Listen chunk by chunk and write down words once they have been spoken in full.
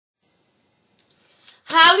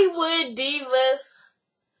Hollywood Divas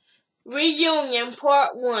Reunion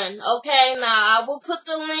Part 1. Okay, now I will put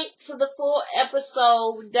the link to the full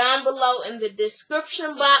episode down below in the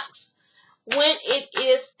description box when it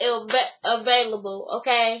is available,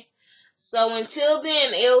 okay? So until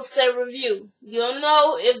then, it'll say review. You'll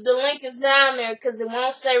know if the link is down there because it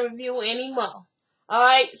won't say review anymore.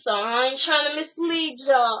 Alright, so I ain't trying to mislead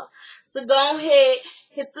y'all. So go ahead,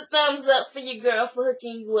 hit the thumbs up for your girl for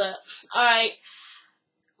hooking you up. Alright.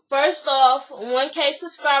 First off, 1K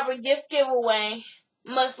subscriber gift giveaway.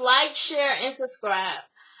 Must like, share, and subscribe.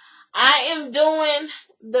 I am doing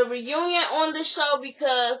the reunion on the show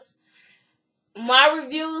because my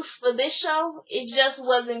reviews for this show, it just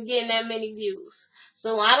wasn't getting that many views.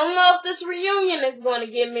 So I don't know if this reunion is going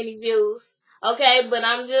to get many views. Okay, but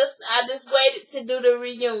I just waited to do the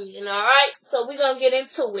reunion, alright? So we're going to get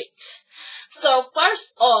into it. So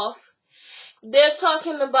first off, they're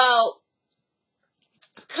talking about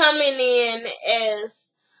coming in as,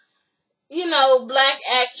 black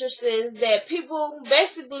actresses that people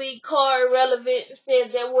basically call irrelevant and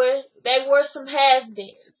said they were some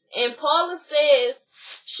has-beens. And Paula says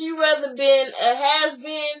she rather been a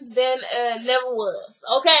has-been than a never was,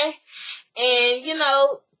 okay? And,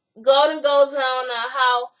 Golden goes on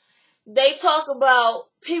how they talk about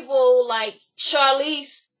people like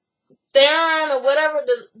Charlize Theron or whatever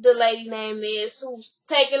the lady name is, who's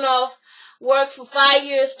taking off work for 5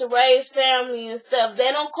 years to raise family and stuff.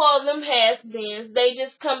 They don't call them has-beens. They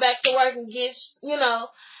just come back to work and get,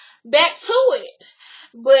 back to it.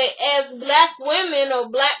 But as black women or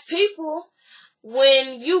black people,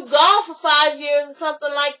 when you gone for 5 years or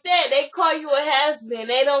something like that, they call you a has-been.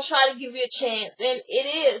 They don't try to give you a chance. And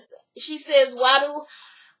it is. She says, why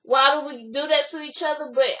do we do that to each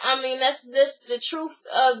other? But, that's just the truth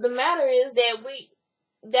of the matter is that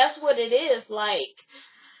that's what it is. Like,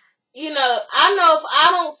 I know if I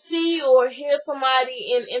don't see or hear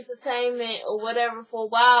somebody in entertainment or whatever for a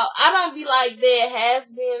while, I don't be like there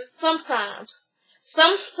has been sometimes.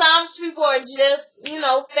 Sometimes people are just,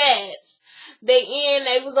 fads.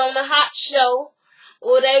 They was on the hot show,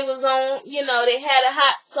 or they was on, they had a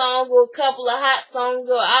hot song or a couple of hot songs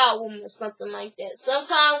or album or something like that.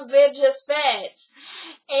 Sometimes they're just fads.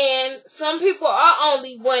 And some people are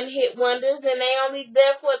only one-hit wonders and they only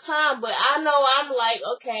there for a time. But I know I'm like,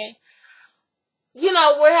 okay,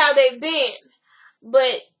 where have they been?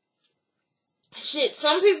 But shit,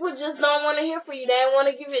 some people just don't want to hear from you. They don't want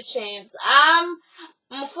to give you a chance.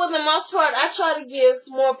 For the most part, I try to give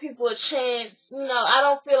more people a chance. I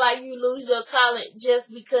don't feel like you lose your talent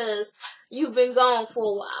just because you've been gone for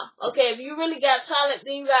a while. Okay, if you really got talent,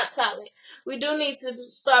 then you got talent. We do need to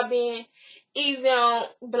start being easy on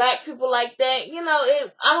black people like that.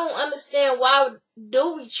 I don't understand why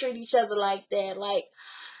do we treat each other like that. Like,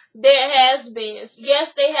 there has been.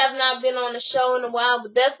 Yes, they have not been on the show in a while,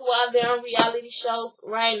 but that's why they're on reality shows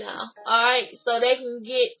right now. Alright, so they can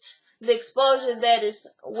get the exposure that is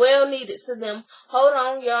well needed to them. Hold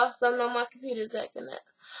on, y'all. Something on my computer's acting up.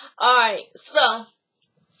 Alright, so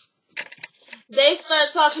they start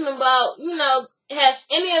talking about, has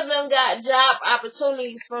any of them got job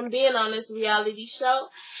opportunities from being on this reality show?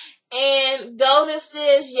 And Golden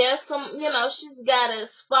says, yes, she's got a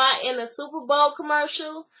spot in a Super Bowl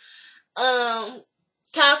commercial.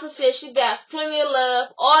 Constance says she got plenty of love.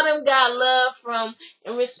 All them got love from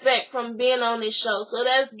and respect from being on this show. So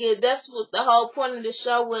that's good. That's what the whole point of the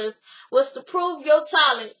show was to prove your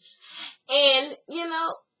talents. And,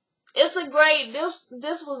 it's a great,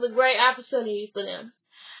 this was a great opportunity for them.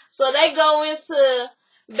 So they go into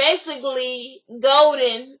basically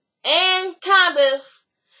Golden and kind of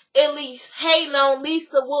at least hating on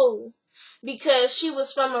Lisa Wu because she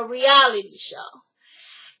was from a reality show.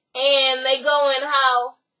 And they go in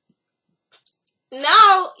how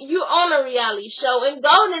now you on a reality show and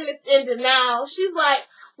Golden is in denial. She's like,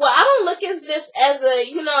 well, I don't look at this as a,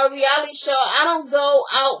 a reality show. I don't go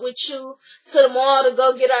out with you to the mall to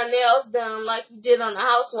go get our nails done like you did on the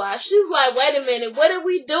Housewives. She was like, wait a minute, what did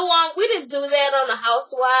we do on? We didn't do that on the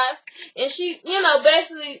Housewives. And she,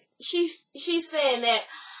 basically, she's saying that,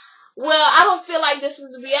 well, I don't feel like this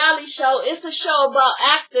is a reality show. It's a show about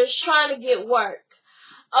actors trying to get work.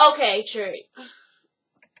 Okay, Trey.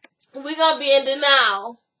 We're gonna be in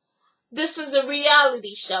denial. This is a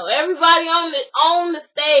reality show. Everybody on the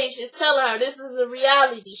stage is telling her this is a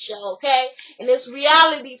reality show, okay? And this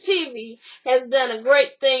reality TV has done a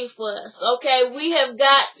great thing for us, okay? We have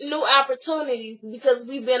got new opportunities because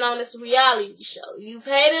we've been on this reality show. You've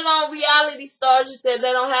hated on reality stars. You said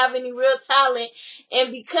they don't have any real talent.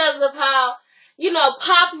 And because of how,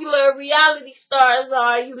 popular reality stars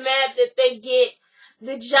are, you mad that they get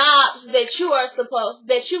the jobs that you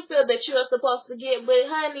feel that you are supposed to get. But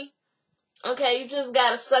honey, okay, you just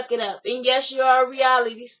gotta suck it up. And yes, you are a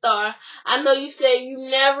reality star. I know you said you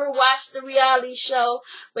never watched the reality show,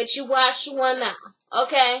 but you watched one now.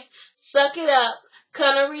 Okay? Suck it up.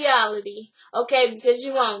 Kind of reality. Okay? Because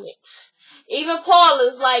you own it. Even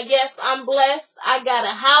Paula's like, yes, I'm blessed. I got a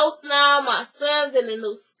house now. My son's in a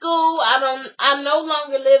new school. I no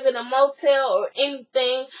longer live in a motel or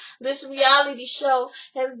anything. This reality show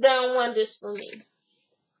has done wonders for me.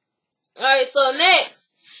 Alright, so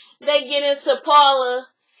next, they get into Paula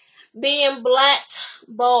being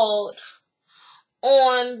blackballed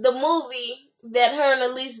on the movie that her and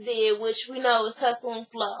Elise did, which we know is Hustle and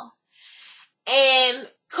Flow. And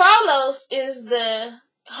Carlos is the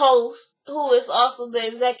host, who is also the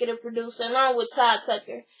executive producer, along with Todd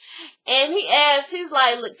Tucker. And he's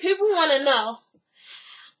like, look, people want to know,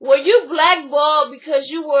 were you blackballed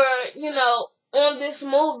because you were, on this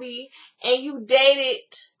movie and you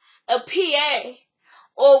dated a PA?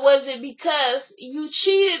 Or was it because you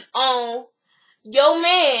cheated on your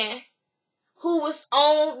man who was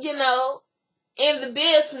on, in the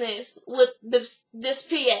business with this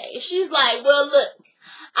PA? She's like, well, look,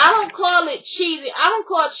 I don't call it cheating. I don't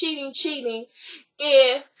call cheating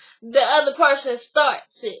if the other person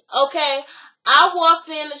starts it, okay? I walked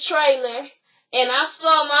in the trailer and I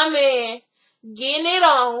saw my man getting it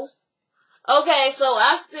on. Okay, so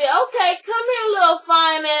I said, okay, come here, little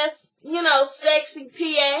fine ass, sexy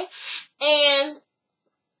PA. And,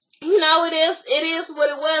 it is what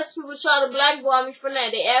it was. People try to blackball me for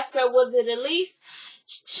that. They asked her, was it Elise?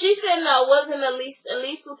 She said no, it wasn't Elise.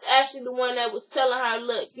 Elise was actually the one that was telling her,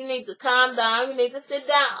 look, you need to calm down, you need to sit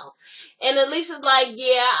down. And Elise is like,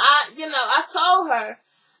 yeah, I told her,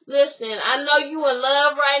 listen, I know you in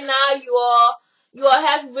love right now, you all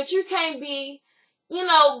happy, but you can't be,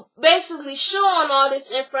 basically showing all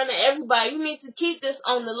this in front of everybody. You need to keep this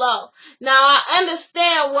on the low. Now, I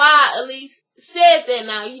understand why Elise said that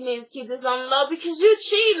now. You need to keep this on the low because you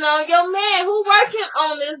cheating on your man who working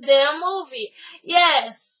on this damn movie.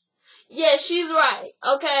 Yes. Yes, she's right.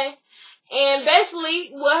 Okay? And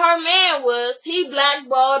basically, what her man was, he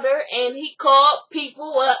blackballed her and he called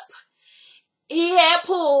people up. He had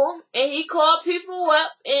pull and he called people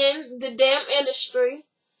up in the damn industry.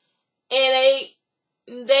 And they,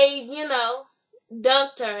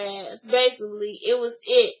 dunked her ass, basically. It was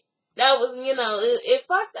it. That was, it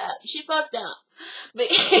fucked up. She fucked up.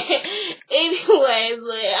 But anyway,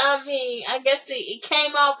 I guess it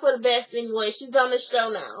came out for the best anyway. She's on the show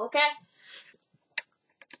now, okay?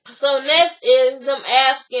 So next is them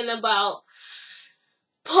asking about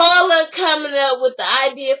Paula coming up with the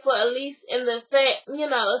idea for Elise in the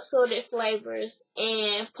assorted flavors.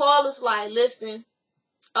 And Paula's like, listen,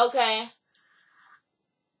 okay,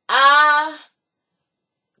 I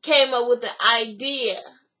came up with the idea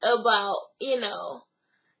about,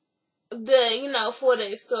 for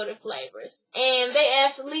the assorted flavors. And they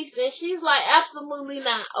asked Elise, and she's like, absolutely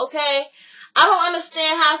not, okay? I don't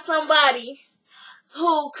understand how somebody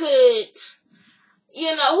who could,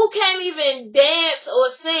 who can't even dance or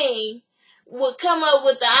sing would come up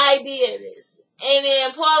with the idea of this. And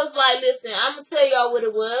then Paula's like, listen, I'm going to tell y'all what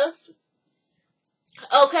it was.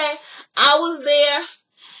 Okay? I was there.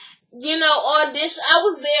 Audition. I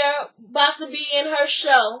was there about to be in her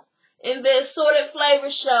show, in the assorted flavor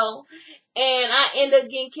show, and I ended up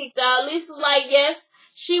getting kicked out. Lisa's like, yes,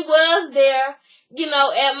 she was there,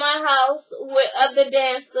 at my house with other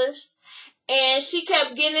dancers, and she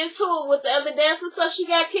kept getting into it with the other dancers, so she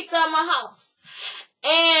got kicked out of my house.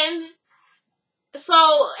 And so,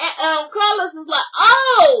 Carlos is like,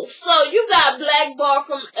 oh, so you got blackballed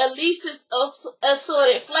from Elise's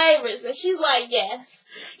assorted flavors. And she's like, yes,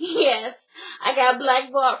 I got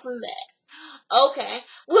blackballed from that. Okay.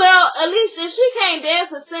 Well, Elise, if she can't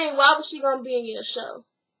dance or sing, why was she going to be in your show?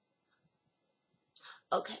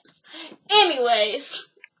 Okay. Anyways,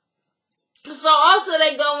 so also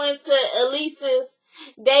they go into Elise's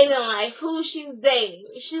dating life, who she's dating.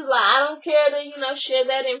 She's like, I don't care to, share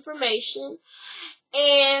that information.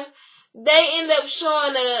 And they end up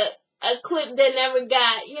showing a clip that never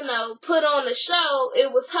got, put on the show.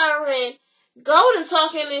 It was her and Golden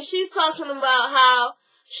talking, and she's talking about how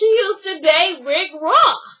she used to date Rick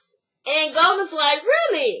Ross. And Golden's like,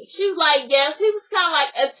 really? She was like, yes, he was kind of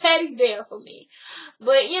like a teddy bear for me.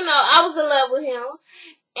 But, I was in love with him.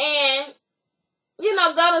 And,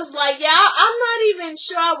 Golden's like, yeah, I'm not even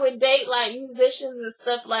sure I would date, like, musicians and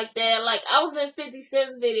stuff like that. Like, I was in 50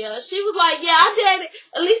 Cent's video. She was like, yeah, I dated,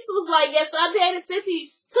 Elisa was like, yes, I dated 50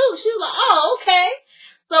 too. She was like, oh, okay.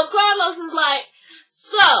 So Carlos is like,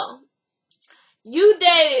 so, You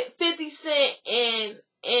dated 50 Cent and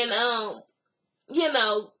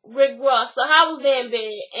Rick Ross. So how was they in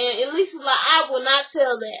bed? And at least like, I will not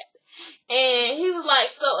tell that. And he was like,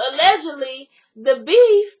 so allegedly the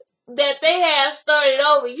beef that they had started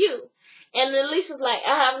over you. And Elisa's like,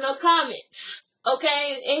 I have no comments.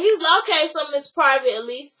 Okay? And he's like, okay, something's private, at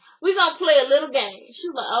least. We're going to play a little game.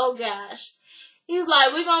 She's like, oh gosh. He's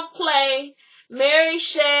like, we're going to play marry,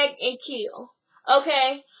 shag, and kill.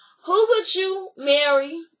 Okay? Who would you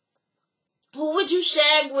marry? Who would you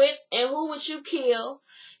shag with? And who would you kill?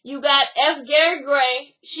 You got F. Gary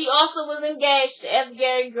Gray. She also was engaged to F.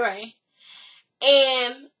 Gary Gray.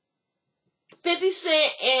 And 50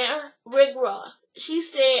 Cent and Rick Ross. She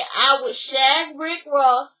said, I would shag Rick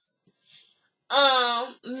Ross,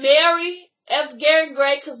 marry F. Gary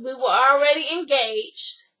Gray because we were already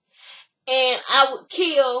engaged, and I would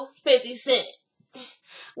kill 50 Cent,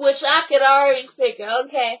 which I could already figure.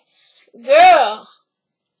 Okay, girl,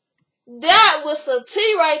 that was some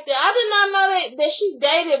tea right there. I did not know that she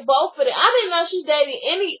dated both of them. I didn't know she dated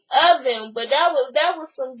any of them, but that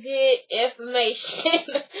was some good information.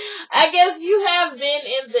 I guess you have been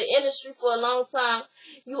in the industry for a long time.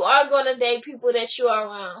 You are going to date people that you are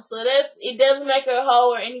around. So it doesn't make her a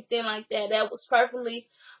hoe or anything like that. That was perfectly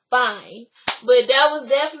fine. But that was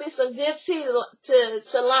definitely some good tea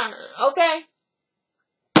to learn. Okay?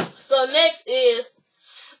 So next is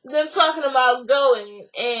them talking about Golden,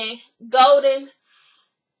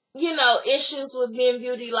 issues with being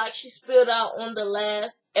beauty like she spilled out on the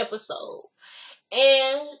last episode.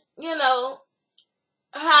 And,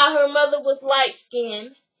 how her mother was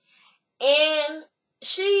light-skinned. And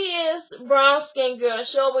she is brown-skinned girl.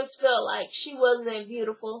 She always felt like she wasn't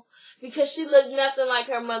beautiful because she looked nothing like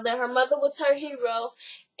her mother. Her mother was her hero.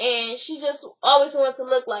 And she just always wanted to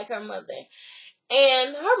look like her mother.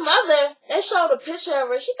 And her mother, they showed a picture of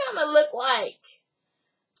her. She kind of looked like,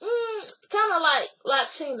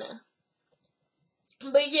 Latina.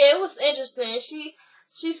 But yeah, it was interesting.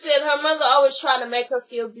 She said her mother always tried to make her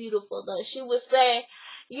feel beautiful, though. She would say,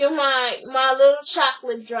 you're my little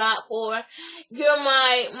chocolate drop, or you're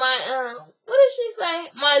my what did she say?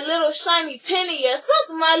 My little shiny penny, or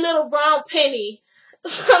something, my little brown penny.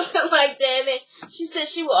 Something like that. And she said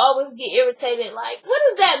she would always get irritated, like, what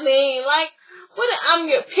does that mean? Like, I'm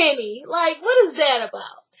your penny. Like, what is that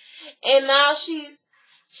about? And now she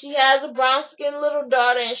has a brown-skinned little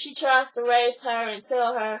daughter, and she tries to raise her and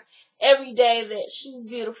tell her every day that she's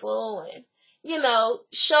beautiful and,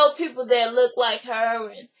 show people that look like her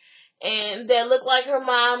and that look like her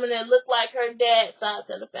mom and that look like her dad's side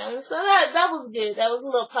of the family. So that was good. That was a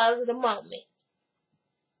little positive moment.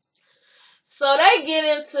 So they get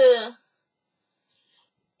into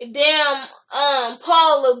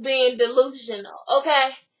Paula being delusional,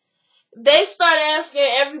 okay? They start asking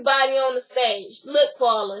everybody on the stage, look,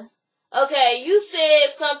 Paula, okay, you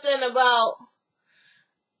said something about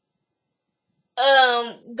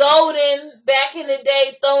Golden back in the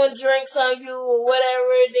day throwing drinks on you or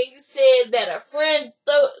whatever. Then you said that a friend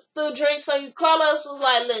threw drinks on you. Carlos was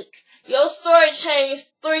like, look, your story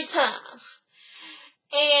changed 3 times.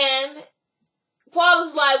 And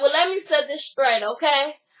Paula's like, well, let me set this straight,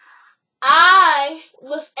 okay? I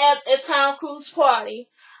was at a Tom Cruise party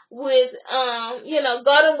with,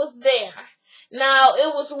 Golden was there. Now,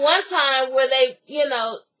 it was one time where they,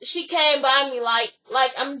 she came by me like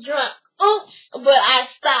I'm drunk. Oops, but I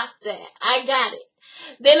stopped that. I got it.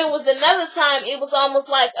 Then it was another time, it was almost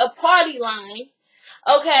like a party line.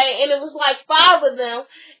 Okay, and it was like 5 of them.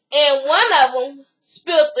 And one of them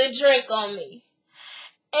spilled the drink on me.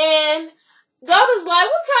 And Golden's like,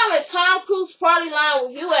 what kind of Tom Cruise party line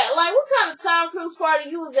were you at? Like, what kind of Tom Cruise party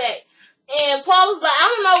you was at? And Paul was like, I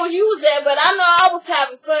don't know where you was at, but I know I was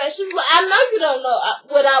having fun. She was like, I know you don't know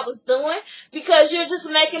what I was doing because you're just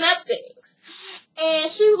making up things. And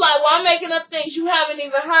she was like, well, I'm making up things you haven't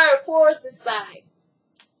even heard Forrest's side.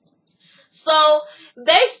 So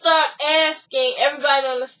they start asking everybody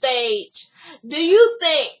on the stage, do you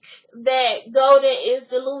think that Golden is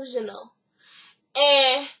delusional?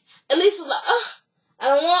 And Elise was like, I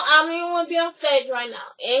don't even want to be on stage right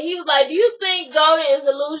now. And he was like, do you think Golden is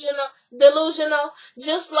delusional?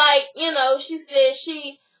 Just like, she said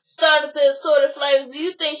she started the assorted flavors. Do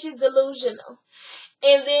you think she's delusional?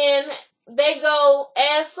 And then they go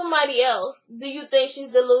ask somebody else, do you think she's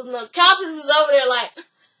delusional? Countess is over there like,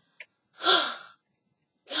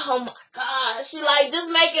 oh my God. She like just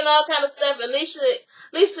making all kind of stuff. And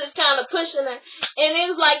Lisa's kind of pushing her. And it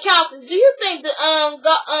was like, Countess, do you think that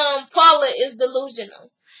Paula is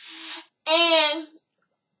delusional? And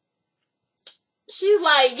she's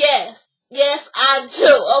like, yes. Yes, I do.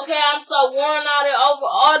 Okay, I'm so worn out over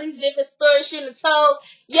all these different stories she done told.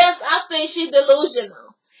 Yes, I think she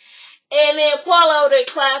delusional. And then Paula over there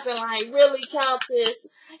clapping like, really, Countess?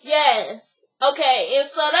 Yes. Okay, and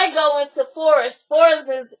so they go into Forrest. Forrest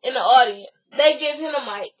is in the audience. They give him a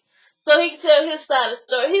mic so he can tell his side of the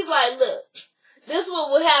story. He's like, look, this is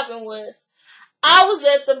what would happen was, I was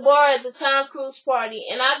at the bar at the Tom Cruise party,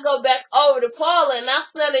 and I go back over to Paula, and I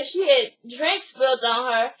saw that she had drinks spilled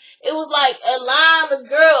on her. It was like a line of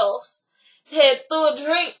girls had threw a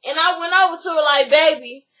drink, and I went over to her like,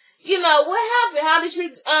 baby, what happened? How did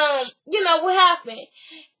you, what happened?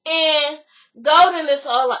 And Golden is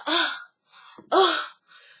all like,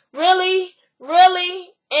 really?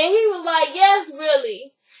 Really? And he was like, yes,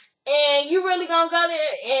 really. And you really gonna go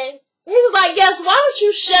there? And he was like, yes, why don't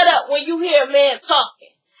you shut up when you hear a man talking?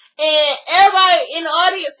 And everybody in the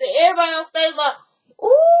audience and everybody on stage like,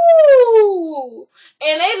 ooh.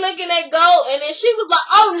 And they looking at Gold, and then she was like,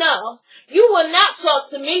 oh no, you will not talk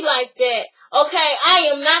to me like that. Okay, I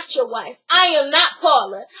am not your wife. I am not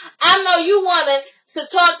Paula. I know you wanted to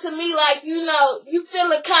talk to me like, you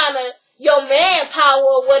feeling kind of your man power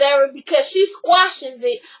or whatever because she squashes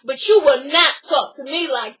it, but you will not talk to me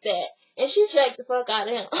like that. And she checked the fuck out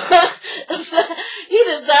of him. So, he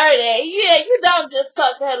deserved it. Yeah, you don't just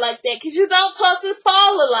talk to her like that, because you don't talk to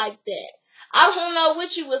Paula like that. I don't know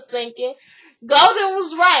what you was thinking. Golden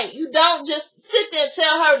was right. You don't just sit there and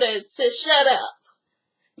tell her to shut up.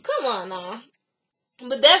 Come on now.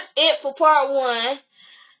 But that's it for part 1.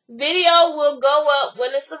 Video will go up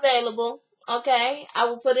when it's available. Okay? I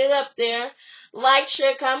will put it up there. Like,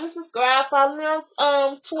 share, comment, subscribe. Follow me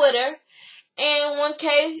on Twitter. And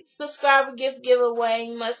 1K subscriber gift giveaway.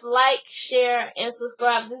 You must like, share, and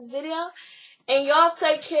subscribe this video. And y'all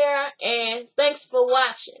take care, and thanks for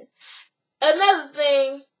watching. Another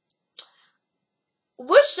thing,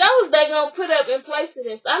 what shows they gonna put up in place of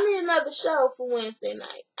this? I need another show for Wednesday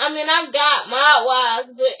night. I mean, I got my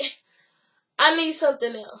wives, but I need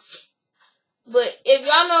something else. But if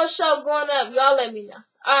y'all know a show going up, y'all let me know.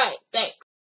 Alright, thanks.